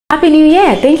Happy New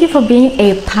Year! Thank you for being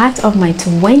a part of my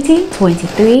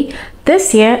 2023.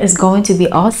 This year is going to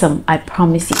be awesome, I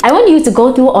promise you. I want you to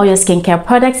go through all your skincare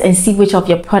products and see which of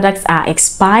your products are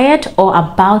expired or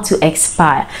about to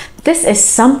expire. This is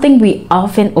something we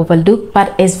often overlook,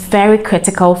 but is very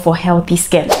critical for healthy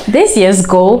skin. This year's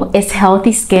goal is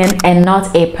healthy skin and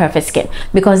not a perfect skin,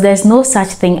 because there's no such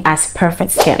thing as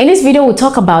perfect skin. In this video, we'll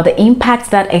talk about the impact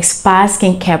that expired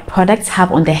skincare products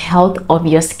have on the health of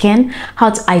your skin, how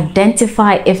to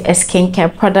identify if a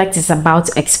skincare product is about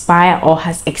to expire or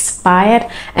has expired,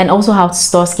 and also how to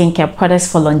store skincare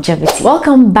products for longevity.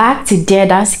 Welcome back to Dear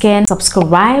Dark Skin.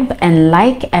 Subscribe and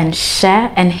like and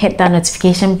share and hit that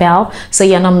notification bell so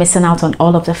you're not missing out on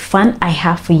all of the fun I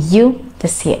have for you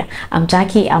this year. I'm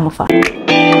Jackie Amofa.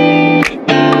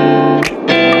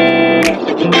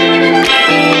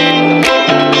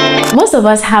 Most of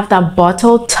us have that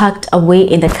bottle tucked away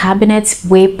in the cabinet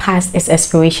way past its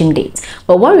expiration date.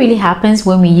 But what really happens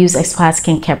when we use expired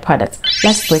skincare products?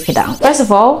 Let's break it down. First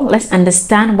of all, let's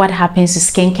understand what happens to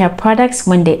skincare products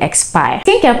when they expire.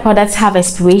 Skincare products have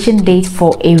expiration date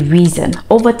for a reason.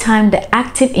 Over time, the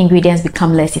active ingredients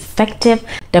become less effective,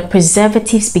 the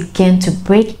preservatives begin to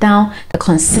break down, the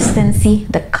consistency,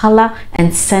 the color,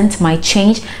 and scent might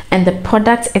change, and the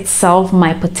product itself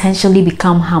might potentially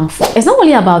become harmful. It's not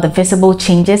only about the visible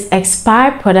changes.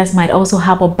 Expired products might also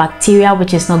harbor bacteria,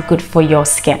 which is not good for your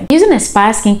skin. Using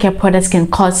expired skincare products can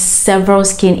cause several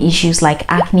skin issues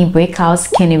like acne, breakouts,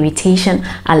 skin irritation,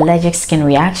 allergic skin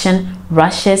reaction,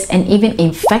 rashes, and even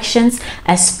infections,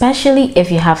 especially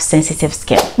if you have sensitive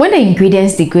skin. When the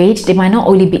ingredients degrade, they might not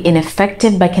only be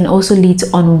ineffective but can also lead to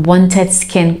unwanted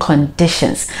skin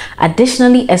conditions.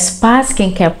 Additionally, expired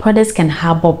skincare products can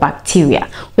harbor bacteria,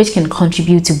 which can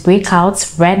contribute to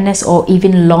breakouts, redness, or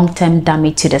even long-term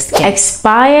damage to the skin.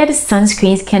 Expired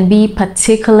sunscreens can be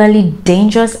particularly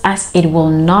dangerous as it will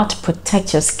not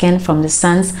protect your skin from the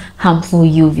sun's harmful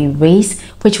UV rays,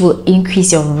 which will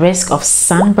increase your risk of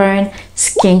sunburn,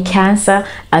 skin cancer,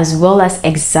 as well as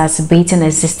exacerbating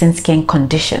existing skin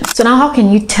conditions. So now, how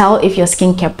can you tell if your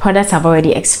skincare products have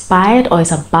already expired or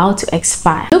is about to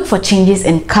expire? Look for changes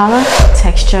in color,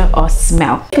 texture, or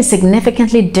smell. If it's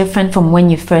significantly different from when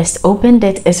you first opened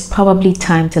it, it's probably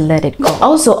time to let it go.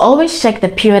 Also, always check the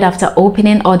period after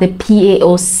opening or the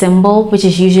PAO symbol, which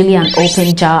is usually an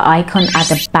open jar icon at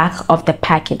the back of the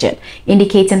packaging,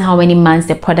 indicating how many months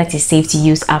the product is safe to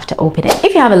use after opening.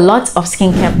 If you have a lot of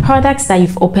skincare products that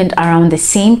you've opened around the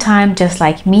same time, just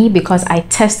like me, because I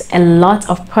test a lot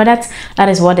of products, that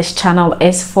is what this channel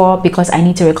is for, because I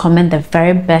need to recommend the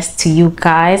very best to you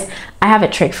guys. I have a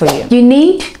trick for you. You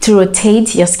need to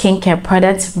rotate your skincare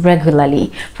products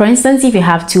regularly. For instance, if you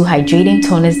have two hydrating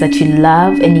toners that you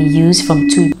love and you use from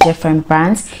two different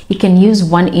brands, you can use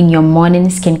one in your morning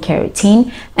skincare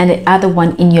routine and the other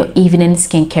one in your evening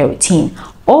skincare routine.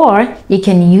 Or you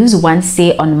can use one,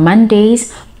 say, on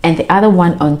Mondays and the other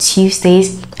one on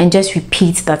Tuesdays, and just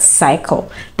repeat that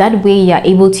cycle. That way you're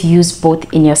able to use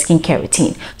both in your skincare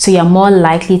routine, so you're more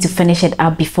likely to finish it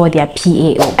up before their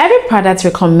PAO. Every product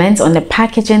recommends on the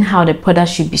packaging how the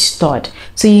product should be stored,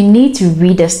 so you need to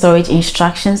read the storage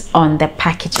instructions on the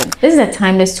packaging. This is a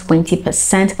timeless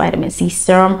 20% vitamin C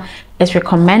serum. It's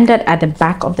recommended at the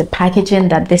back of the packaging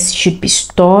that this should be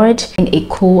stored in a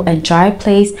cool and dry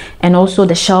place, and also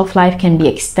the shelf life can be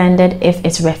extended if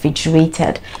it's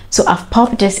refrigerated. So I've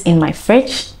popped this in my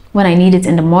fridge. When I need it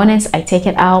in the mornings, I take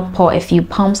it out, pour a few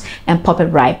pumps, and pop it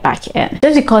right back in.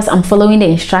 Just because I'm following the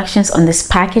instructions on this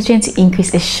packaging to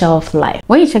increase its shelf life.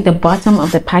 When you check the bottom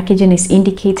of the packaging, is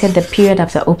indicated the period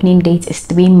after opening date is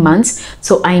 3 months.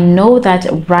 So I know that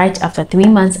right after 3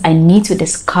 months, I need to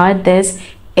discard this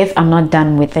if I'm not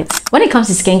done with it. When it comes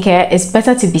to skincare, it's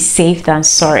better to be safe than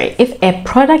sorry. If a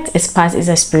product is past its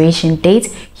expiration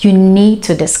date, you need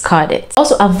to discard it.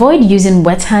 Also, avoid using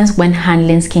wet hands when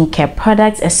handling skincare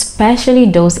products,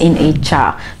 especially those in a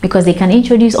jar, because they can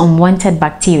introduce unwanted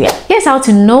bacteria. Here's how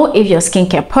to know if your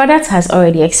skincare product has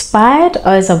already expired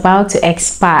or is about to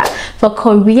expire. For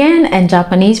Korean and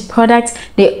Japanese products,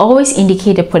 they always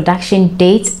indicate the production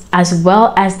date as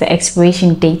well as the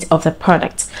expiration date of the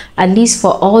product. At least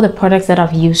for all the products that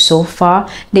I've used so far,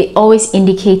 they always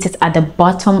indicate it at the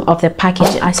bottom of the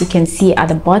package. As you can see at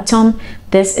the bottom,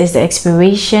 this is the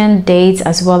expiration date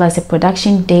as well as the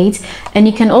production date, and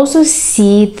you can also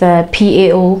see the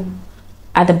PAO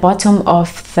at the bottom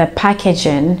of the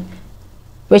packaging,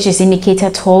 which is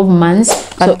indicated 12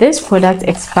 months. But this product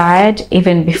expired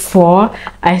even before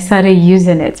I started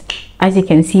using it. As you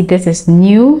can see, this is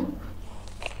new.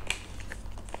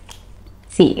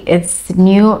 See, it's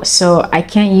new, so I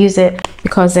can't use it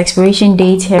because the expiration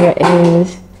date here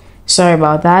is, sorry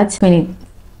about that,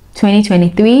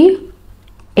 2023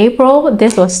 April.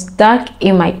 This was stuck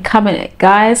in my cabinet,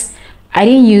 guys. I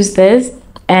didn't use this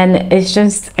and it's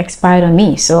just expired on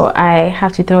me, so I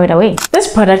have to throw it away.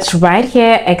 This product right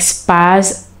here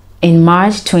expires in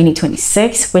March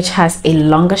 2026, which has a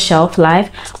longer shelf life,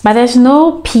 but there's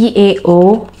no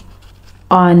PAO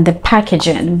on the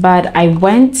packaging. But I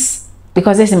went,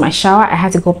 because it's in my shower, I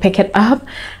had to go pick it up,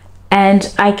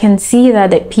 and I can see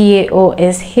that the PAO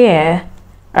is here,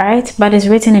 right? But it's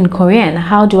written in Korean.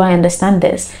 How do I understand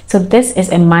this? So this is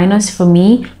a minus for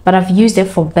me, but I've used it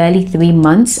for barely 3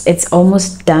 months. It's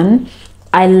almost done.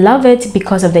 I love it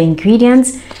because of the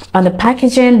ingredients. On the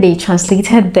packaging, they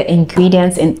translated the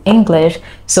ingredients in English,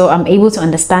 so I'm able to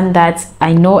understand that.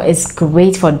 I know it's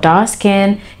great for dark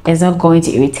skin. It's not going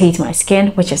to irritate my skin,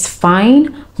 which is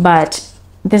fine, but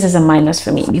this is a minus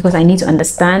for me because I need to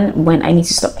understand when I need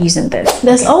to stop using this.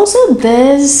 There's also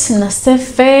this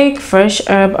Pacific Fresh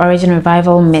Herb Origin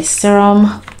Revival Mist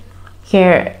Serum.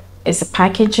 Here is the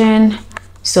packaging.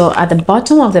 So at the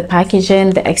bottom of the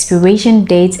packaging, the expiration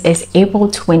date is April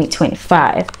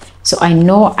 2025. So I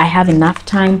know I have enough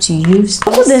time to use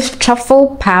this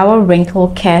Truffle Power Wrinkle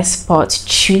Care Spot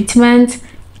Treatment.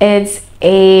 It's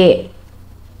an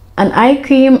eye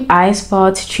cream, eye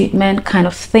spot treatment kind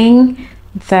of thing.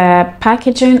 The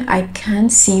packaging I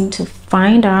can't seem to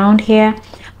find around here,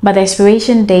 but the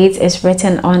expiration date is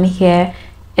written on here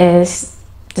is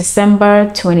December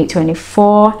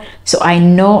 2024. So I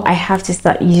know I have to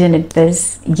start using it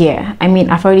this year. I mean,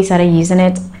 I've already started using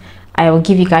it. I will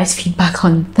give you guys feedback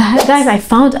on that. Guys, I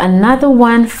found another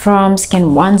one from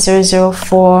Skin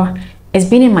 1004. It's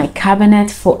been in my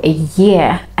cabinet for a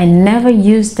year. I never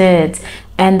used it,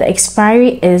 and the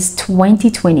expiry is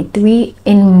 2023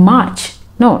 in March.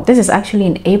 No, this is actually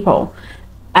in April.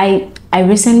 I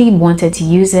recently wanted to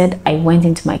use it. I went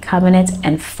into my cabinet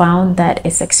and found that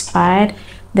it's expired.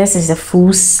 This is a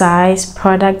full size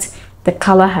product. The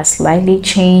color has slightly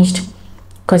changed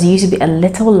because it used to be a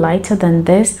little lighter than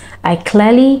this. I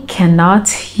clearly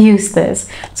cannot use this,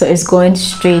 so it's going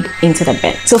straight into the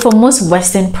bin. So for most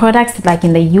Western products, like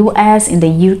in the US, in the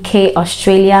UK,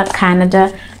 Australia,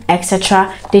 Canada,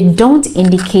 etc., they don't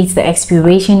indicate the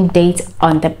expiration date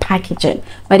on the packaging,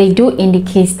 but they do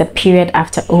indicate the period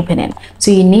after opening.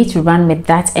 So you need to run with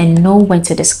that and know when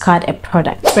to discard a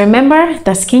product. Remember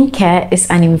that skincare is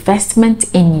an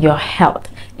investment in your health,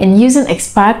 and using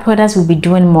expired products will be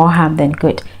doing more harm than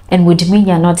good, and would mean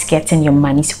you're not getting your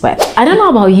money's worth. I don't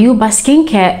know about you, but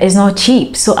skincare is not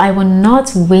cheap, so I will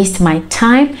not waste my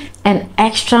time and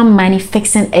extra money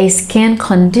fixing a skin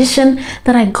condition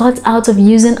that I got out of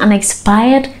using an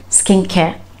expired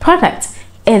skincare product.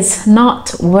 It's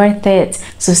not worth it.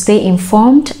 So stay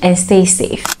informed and stay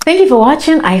safe. Thank you for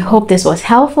watching. I hope this was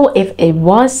helpful. If it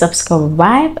was,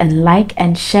 subscribe and like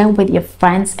and share with your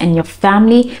friends and your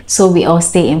family so we all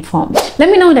stay informed. Let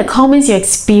me know in the comments your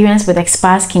experience with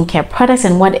expired skincare products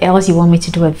and what else you want me to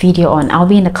do a video on. I'll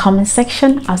be in the comment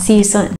section. I'll see you soon.